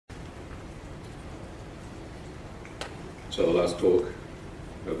So the last talk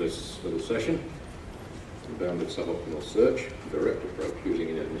of this little session, bounded suboptimal search, direct approach using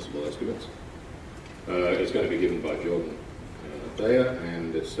inadmissible estimates. It's going to be given by Jordan Daya,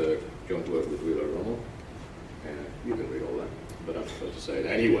 and it's a joint work with Wheeler Rommel. And you can read all that, but I'm supposed to say it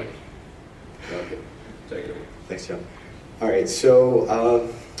anyway. Okay, take it away. Thanks, John. All right, so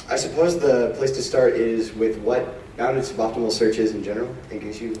I suppose the place to start is with what bounded suboptimal search is in general, in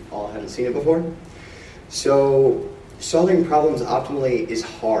case you all haven't seen it before. So solving problems optimally is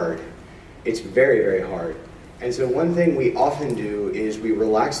hard. It's very, very hard. And so one thing we often do is we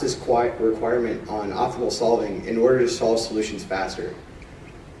relax this requirement on optimal solving in order to solve solutions faster.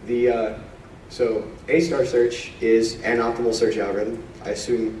 So A-star search is an optimal search algorithm. I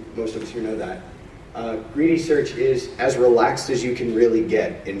assume most of us here know that. Greedy search is as relaxed as you can really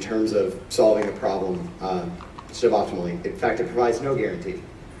get in terms of solving a problem suboptimally. In fact, it provides no guarantee.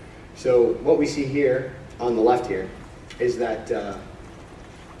 So what we see here on the left here is that,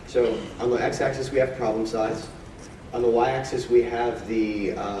 so on the x-axis we have problem size. On the y-axis we have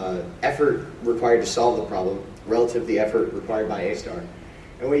the effort required to solve the problem relative to the effort required by A-star.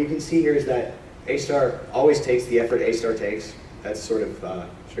 And what you can see here is that A-star always takes the effort A-star takes. That's sort of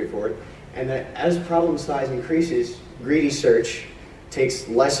straightforward. And that as problem size increases, greedy search takes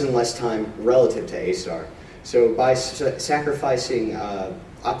less and less time relative to A-star. So by sacrificing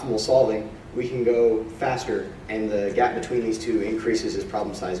optimal solving, we can go faster, and the gap between these two increases as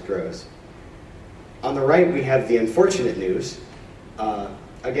problem size grows. On the right, we have the unfortunate news.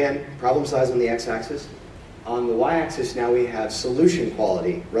 Again, problem size on the x-axis. On the y-axis, now we have solution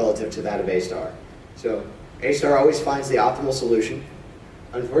quality relative to that of A-star. So A-star always finds the optimal solution.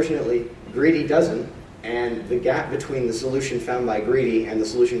 Unfortunately, greedy doesn't, and the gap between the solution found by greedy and the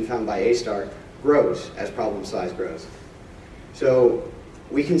solution found by A-star grows as problem size grows. So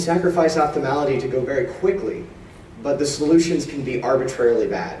we can sacrifice optimality to go very quickly, but the solutions can be arbitrarily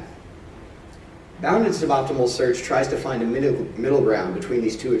bad. Bounded suboptimal search tries to find a middle ground between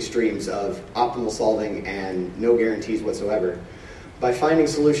these two extremes of optimal solving and no guarantees whatsoever by finding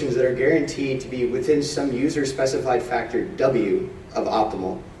solutions that are guaranteed to be within some user-specified factor W of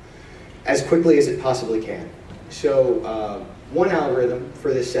optimal as quickly as it possibly can. So one algorithm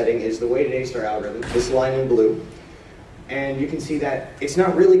for this setting is the weighted A-star algorithm, this line in blue. And you can see that it's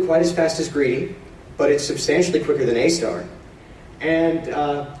not really quite as fast as greedy, but it's substantially quicker than A-star. And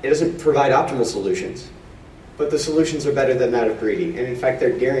it doesn't provide optimal solutions, but the solutions are better than that of greedy. And in fact,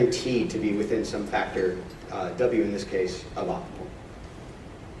 they're guaranteed to be within some factor, W in this case, of optimal.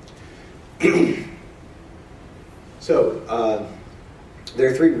 So there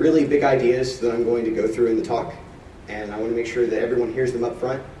are three really big ideas that I'm going to go through in the talk. And I want to make sure that everyone hears them up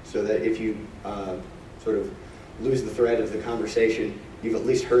front so that if you sort of lose the thread of the conversation, you've at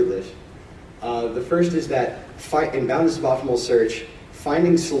least heard this. The first is that in bounded suboptimal search,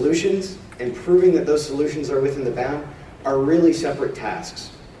 finding solutions and proving that those solutions are within the bound are really separate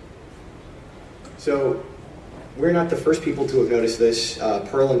tasks. So we're not the first people to have noticed this.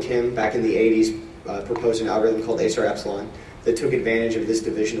 Pearl and Kim, back in the 80s, proposed an algorithm called A-star epsilon that took advantage of this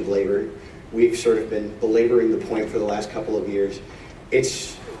division of labor. We've sort of been belaboring the point for the last couple of years.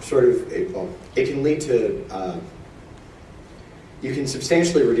 It's sort of, it can lead to, you can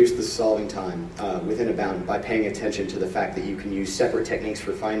substantially reduce the solving time within a bound by paying attention to the fact that you can use separate techniques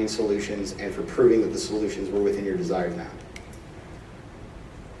for finding solutions and for proving that the solutions were within your desired bound.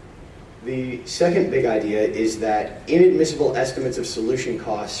 The second big idea is that inadmissible estimates of solution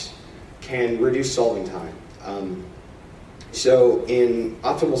costs can reduce solving time. So in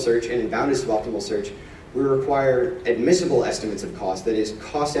optimal search and in bounded suboptimal search, we require admissible estimates of cost, that is,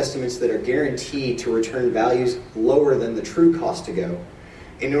 cost estimates that are guaranteed to return values lower than the true cost to go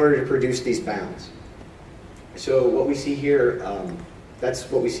in order to produce these bounds. So what we see here, that's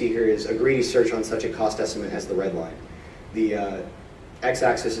what we see here is a greedy search on such a cost estimate as the red line. The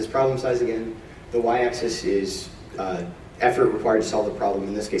x-axis is problem size again. The y-axis is effort required to solve the problem,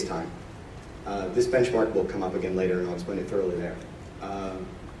 in this case time. This benchmark will come up again later and I'll explain it thoroughly there.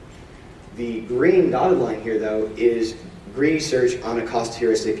 The green dotted line here, though, is greedy search on a cost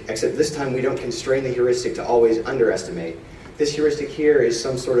heuristic, except this time we don't constrain the heuristic to always underestimate. This heuristic here is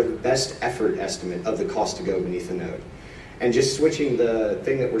some sort of best effort estimate of the cost to go beneath the node. And just switching the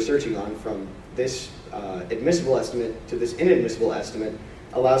thing that we're searching on from this admissible estimate to this inadmissible estimate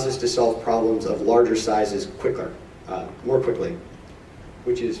allows us to solve problems of larger sizes quicker, more quickly,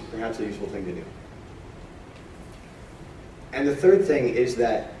 which is perhaps a useful thing to do. And the third thing is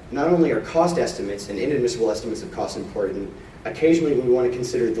that not only are cost estimates and inadmissible estimates of cost important, occasionally we want to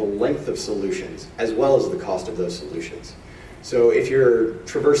consider the length of solutions as well as the cost of those solutions. So if you're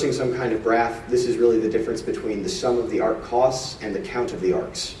traversing some kind of graph, this is really the difference between the sum of the arc costs and the count of the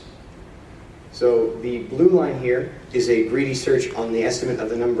arcs. So the blue line here is a greedy search on the estimate of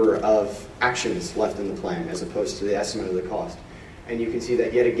the number of actions left in the plan as opposed to the estimate of the cost. And you can see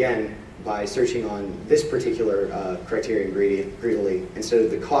that yet again, by searching on this particular criterion greedily, instead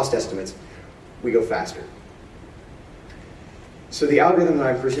of the cost estimates, we go faster. So the algorithm that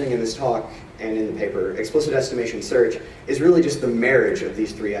I'm presenting in this talk and in the paper, Explicit Estimation Search, is really just the marriage of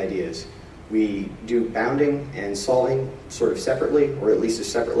these three ideas. We do bounding and solving sort of separately, or at least as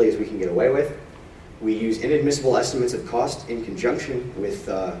separately as we can get away with. We use inadmissible estimates of cost in conjunction with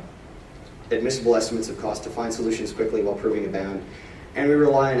admissible estimates of cost to find solutions quickly while proving a bound. And we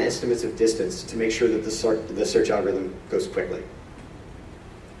rely on estimates of distance to make sure that the search algorithm goes quickly.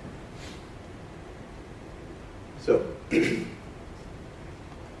 So,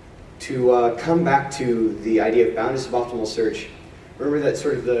 to come back to the idea of bounded suboptimal search, remember that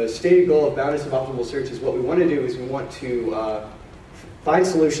sort of the stated goal of bounded suboptimal search is what we want to do is we want to find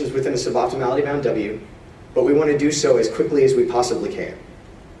solutions within a suboptimality bound W, but we want to do so as quickly as we possibly can.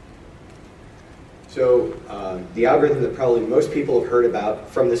 So the algorithm that probably most people have heard about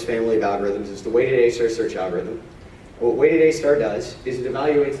from this family of algorithms is the weighted A-star search algorithm. What weighted A-star does is it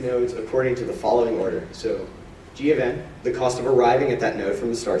evaluates nodes according to the following order. So G of n, the cost of arriving at that node from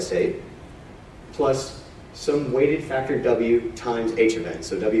the start state, plus some weighted factor W times H of n.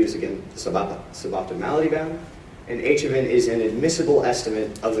 So W is, again, the suboptimality bound, and H of n is an admissible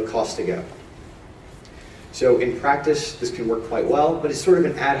estimate of the cost to go. So in practice, this can work quite well, but it's sort of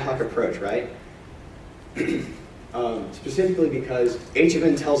an ad hoc approach, right? Specifically because H of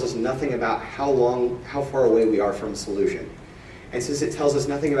n tells us nothing about how far away we are from a solution. And since it tells us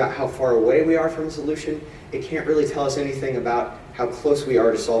nothing about how far away we are from a solution, it can't really tell us anything about how close we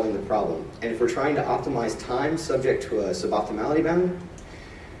are to solving the problem. And if we're trying to optimize time subject to a suboptimality bound,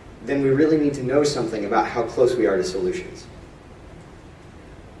 then we really need to know something about how close we are to solutions.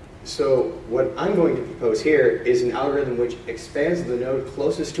 So what I'm going to propose here is an algorithm which expands the node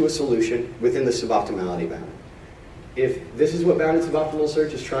closest to a solution within the suboptimality bound. If this is what bounded suboptimal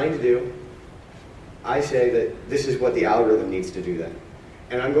search is trying to do, I say that this is what the algorithm needs to do then.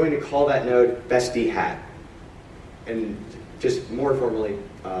 And I'm going to call that node best D hat. And just more formally,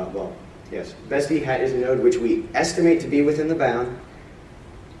 best D hat is a node which we estimate to be within the bound,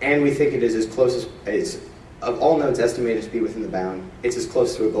 and we think it is as close as, of all nodes estimated to be within the bound, it's as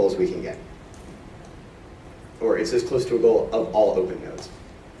close to a goal as we can get. Or it's as close to a goal of all open nodes.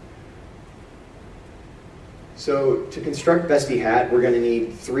 So to construct best D hat, we're going to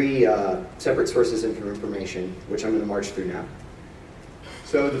need three separate sources of information, which I'm going to march through now.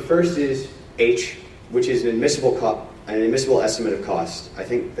 So the first is H, which is an admissible estimate of cost. I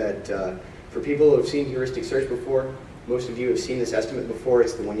think that for people who have seen heuristic search before, most of you have seen this estimate before.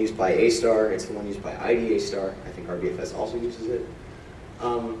 It's the one used by A-star. It's the one used by IJCAI. I think RBFS also uses it.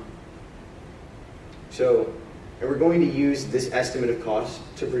 And we're going to use this estimate of cost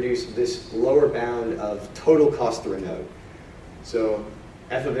to produce this lower bound of total cost through a node. So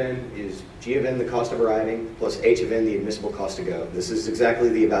F of n is G of n, the cost of arriving, plus H of n, the admissible cost to go. This is exactly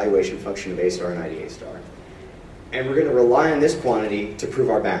the evaluation function of A-star and IJCAI. And we're going to rely on this quantity to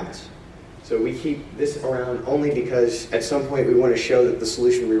prove our bounds. So we keep this around only because at some point we want to show that the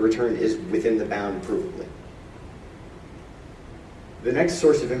solution we return is within the bound provably. The next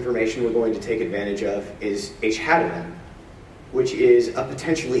source of information we're going to take advantage of is H hat of n, which is a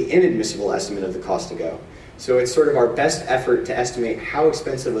potentially inadmissible estimate of the cost to go. So it's sort of our best effort to estimate how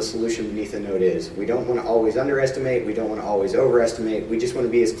expensive a solution beneath a node is. We don't want to always underestimate, we don't want to always overestimate, we just want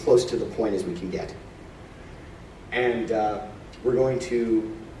to be as close to the point as we can get. And we're going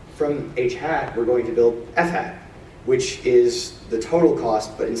to, from H hat, we're going to build F hat, which is the total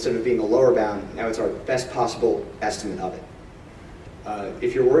cost, but instead of being a lower bound, now it's our best possible estimate of it.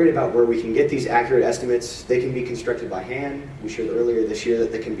 If you're worried about where we can get these accurate estimates, they can be constructed by hand. We showed earlier this year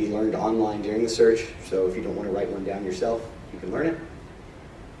that they can be learned online during the search, so if you don't want to write one down yourself, you can learn it.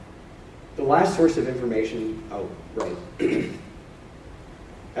 The last source of information,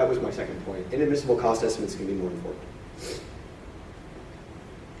 that was my second point. Inadmissible cost estimates can be more important.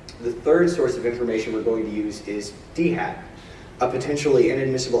 The third source of information we're going to use is D hat, a potentially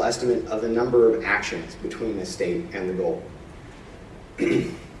inadmissible estimate of the number of actions between the state and the goal.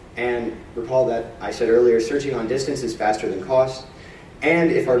 And recall that I said earlier, searching on distance is faster than cost. And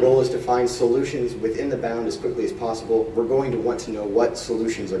if our goal is to find solutions within the bound as quickly as possible, we're going to want to know what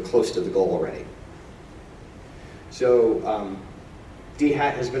solutions are close to the goal already. So D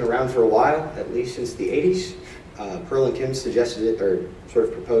hat has been around for a while, at least since the 80s. Pearl and Kim suggested it, or sort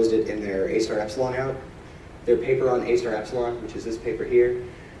of proposed it in their A-star epsilon out. their paper on A star epsilon, which is this paper here.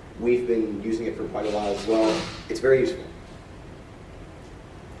 We've been using it for quite a while as well. It's very useful.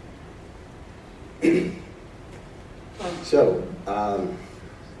 So,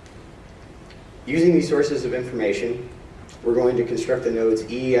 using these sources of information, we're going to construct the nodes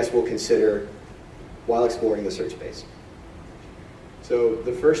EES will consider while exploring the search space. So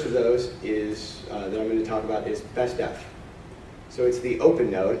the first of those is, that I'm going to talk about is best F. So it's the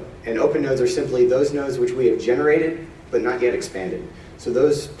open node, and open nodes are simply those nodes which we have generated but not yet expanded. So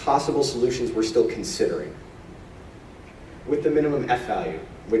those possible solutions we're still considering. With the minimum F value,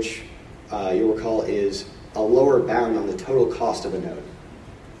 which you'll recall is a lower bound on the total cost of a node.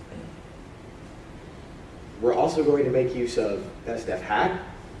 We're also going to make use of best F hat,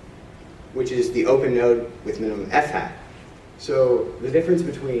 which is the open node with minimum F hat. So the difference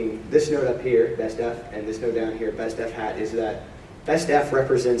between this node up here, best F, and this node down here, best F hat, is that best F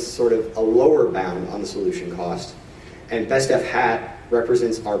represents sort of a lower bound on the solution cost, and best F hat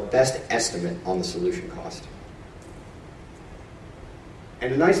represents our best estimate on the solution cost.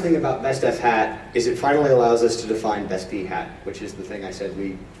 And the nice thing about best F hat is it finally allows us to define best D hat, which is the thing I said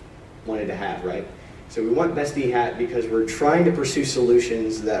we wanted to have, right? So we want best D hat because we're trying to pursue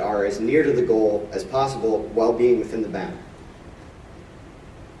solutions that are as near to the goal as possible while being within the bound.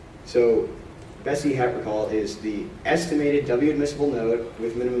 So best D hat, recall, is the estimated W admissible node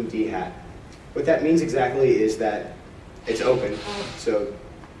with minimum D hat. What that means exactly is that it's open, so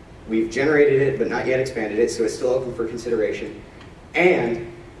we've generated it but not yet expanded it, so it's still open for consideration.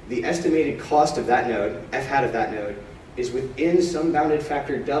 And the estimated cost of that node, F hat of that node, is within some bounded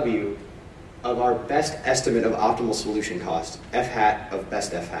factor W of our best estimate of optimal solution cost, F hat of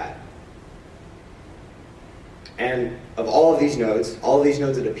best F hat. And of all of these nodes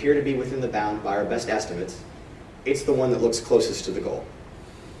that appear to be within the bound by our best estimates, it's the one that looks closest to the goal.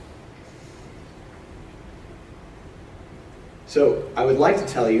 So I would like to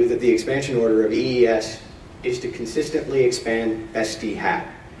tell you that the expansion order of EES is to consistently expand best D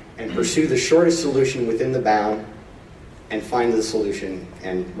hat and pursue the shortest solution within the bound and find the solution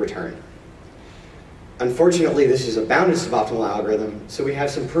and return. Unfortunately, this is a bounded suboptimal algorithm, so we have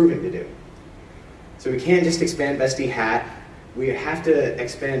some proving to do. So we can't just expand best D hat. We have to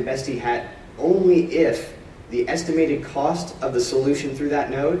expand best D hat only if the estimated cost of the solution through that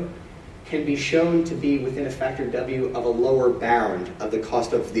node can be shown to be within a factor W of a lower bound of the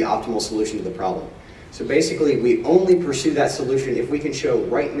cost of the optimal solution to the problem. So basically, we only pursue that solution if we can show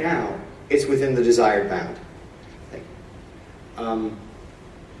right now it's within the desired bound.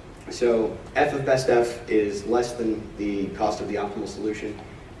 So F of best F is less than the cost of the optimal solution.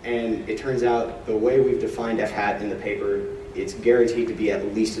 And it turns out the way we've defined F hat in the paper, it's guaranteed to be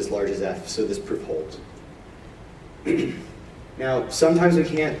at least as large as F, so this proof holds. Now, sometimes we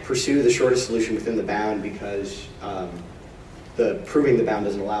can't pursue the shortest solution within the bound because proving the bound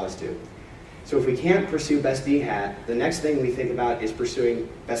doesn't allow us to. So if we can't pursue best D hat, the next thing we think about is pursuing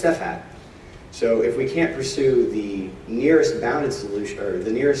best F hat. So if we can't pursue the nearest bounded solution, or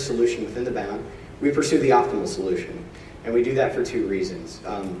the nearest solution within the bound, we pursue the optimal solution. And we do that for two reasons.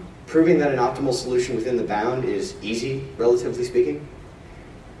 Proving that an optimal solution within the bound is easy, relatively speaking.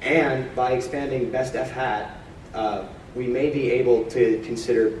 And by expanding best F hat, we may be able to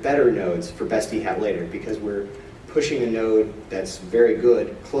consider better nodes for best D hat later, because we're pushing a node that's very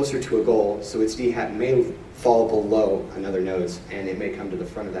good closer to a goal, so its D hat may fall below another node's, and it may come to the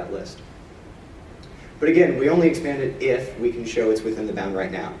front of that list. But again, we only expand it if we can show it's within the bound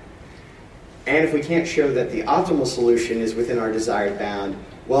right now. And if we can't show that the optimal solution is within our desired bound,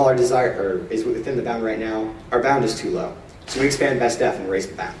 well, is within the bound right now, our bound is too low. So we expand best F and raise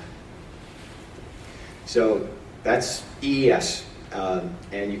the bound. So that's EES.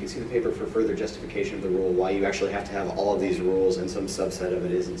 And you can see the paper for further justification of the rule, why you actually have to have all of these rules and some subset of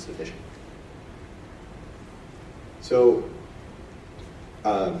it isn't sufficient. So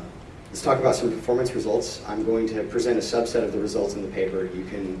let's talk about some performance results. I'm going to present a subset of the results in the paper. You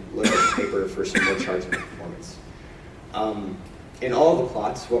can look at the paper for some more charts of performance. In all of the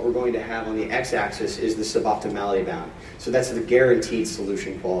plots, what we're going to have on the x-axis is the suboptimality bound. So that's the guaranteed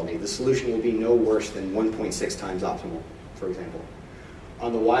solution quality. The solution will be no worse than 1.6 times optimal, for example.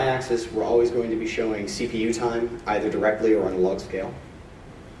 On the y-axis, we're always going to be showing CPU time, either directly or on a log scale.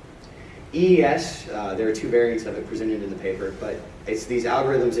 EES, there are two variants of it presented in the paper, but it's these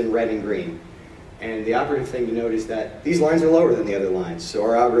algorithms in red and green. And the operative thing to note is that these lines are lower than the other lines, so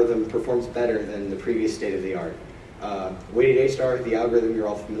our algorithm performs better than the previous state of the art. Weighted A star, the algorithm you're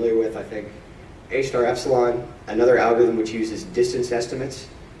all familiar with, I think. A star epsilon, another algorithm which uses distance estimates.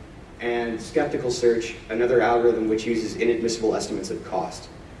 And skeptical search, another algorithm which uses inadmissible estimates of cost.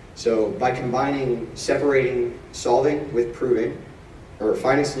 So by combining separating solving with proving, or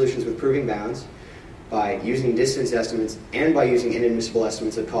finding solutions with proving bounds, by using distance estimates, and by using inadmissible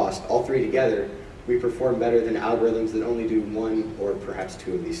estimates of cost, all three together, we perform better than algorithms that only do one or perhaps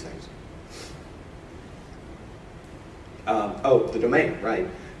two of these things. Oh, the domain, right.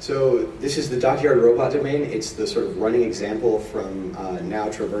 So this is the dockyard robot domain. It's the sort of running example from now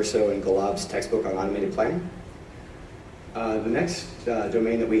Traverso and Golob's textbook on automated planning. The next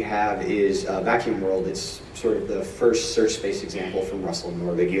domain that we have is vacuum world. It's sort of the first search space example from Russell and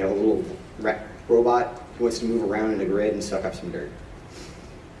Norvig. You have a little robot who wants to move around in a grid and suck up some dirt.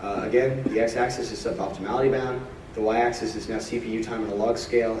 Again, the x-axis is suboptimality bound. The y-axis is now CPU time on a log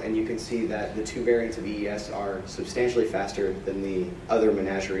scale, and you can see that the two variants of EES are substantially faster than the other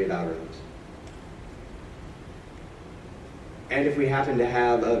menagerie of algorithms. And if we happen to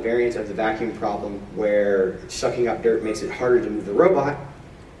have a variant of the vacuum problem where sucking up dirt makes it harder to move the robot,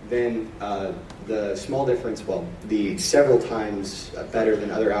 then the small difference, well, the several times better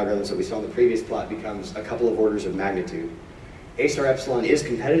than other algorithms that we saw in the previous plot becomes a couple of orders of magnitude. A star epsilon is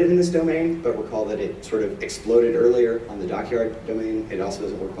competitive in this domain, but recall that it sort of exploded earlier on the dockyard domain. It also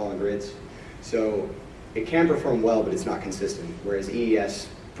doesn't work well on grids. So it can perform well, but it's not consistent, whereas EES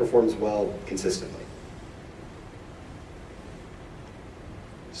performs well consistently.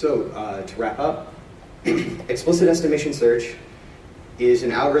 So to wrap up, explicit estimation search is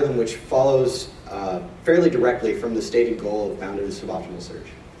an algorithm which follows fairly directly from the stated goal of bounded suboptimal search.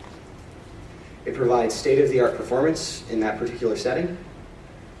 It provides state-of-the-art performance in that particular setting.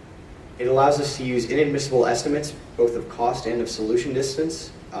 It allows us to use inadmissible estimates, both of cost and of solution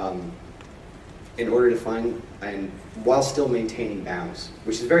distance, in order to find, and while still maintaining bounds,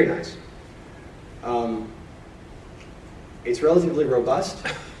 which is very nice. It's relatively robust,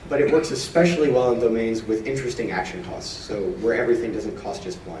 but it works especially well in domains with interesting action costs, so where everything doesn't cost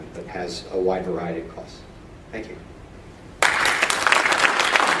just one, but has a wide variety of costs. Thank you.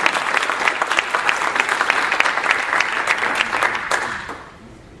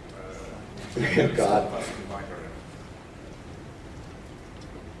 Oh, God.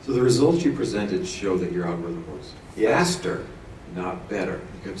 So the results you presented show that your algorithm works faster, not better.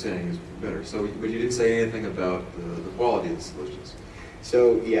 You kept saying it's better. So, but you didn't say anything about the quality of the solutions.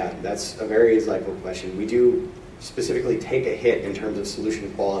 So yeah, that's a very insightful question. We do specifically take a hit in terms of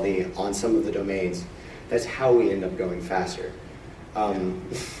solution quality on some of the domains. That's how we end up going faster.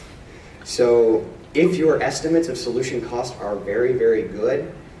 So if your estimates of solution cost are very, very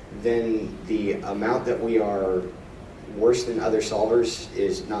good, then the amount that we are worse than other solvers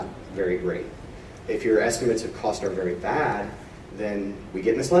is not very great. If your estimates of cost are very bad, then we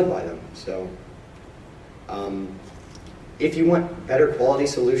get misled by them. So if you want better quality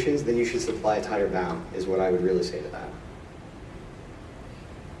solutions, then you should supply a tighter bound, is what I would really say to that.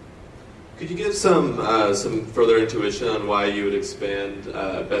 Could you give some further intuition on why you would expand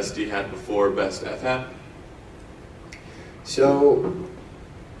best D hat before best F hat? So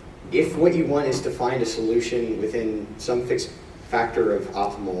if what you want is to find a solution within some fixed factor of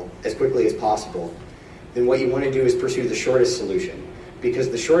optimal as quickly as possible, then what you want to do is pursue the shortest solution, because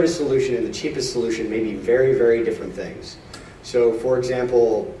the shortest solution and the cheapest solution may be very, very different things. So for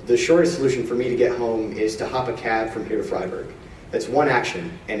example, the shortest solution for me to get home is to hop a cab from here to Freiburg. That's one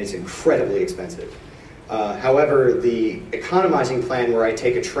action, and it's incredibly expensive. However, the economizing plan where I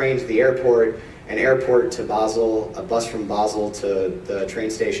take a train to the airport, an airport to Basel, a bus from Basel to the train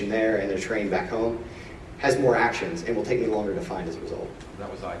station there, and a train back home, has more actions and will take me longer to find as a result.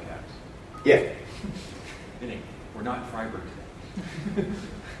 That was ICAPS. Yeah. Meaning, we're not in Freiburg today.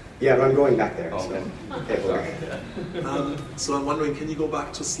 Yeah, but I'm going back there. Oh, so. okay. So I'm wondering, can you go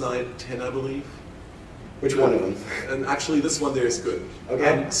back to slide 10, I believe? Which one of them? And actually, this one there is good.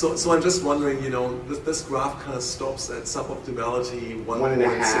 Okay. So I'm just wondering, you know, this graph kind of stops at suboptimality 1.5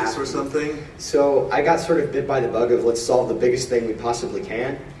 1.6 or something. So I got sort of bit by the bug of let's solve the biggest thing we possibly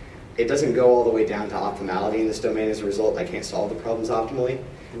can. It doesn't go all the way down to optimality in this domain. As a result, I can't solve the problems optimally.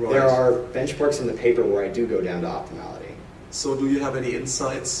 Right. There are benchmarks in the paper where I do go down to optimality. So do you have any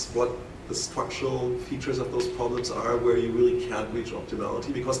insights what the structural features of those problems are where you really can't reach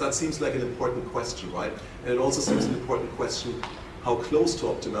optimality? Because that seems like an important question, right? And it also seems an important question how close to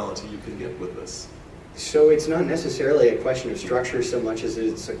optimality you can get with this. So it's not necessarily a question of structure so much as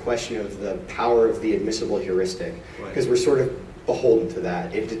it's a question of the power of the admissible heuristic. Because we're sort of beholden to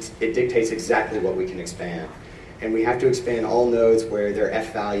that. It dictates exactly what we can expand. And we have to expand all nodes where their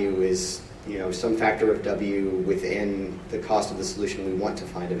F value is, you know, some factor of W within the cost of the solution we want to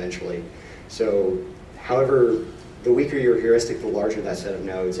find eventually. So, however, the weaker your heuristic, the larger that set of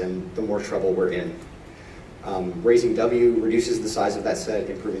nodes and the more trouble we're in. Raising W reduces the size of that set,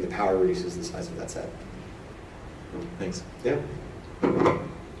 improving the power reduces the size of that set. Thanks. Yeah. Thank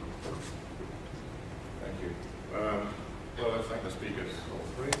you. Well, let's thank the speakers, all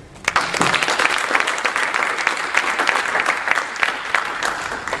three.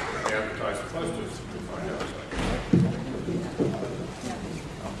 They advertise the posters to find out.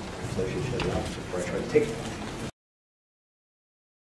 So she shut it off before I try to take it.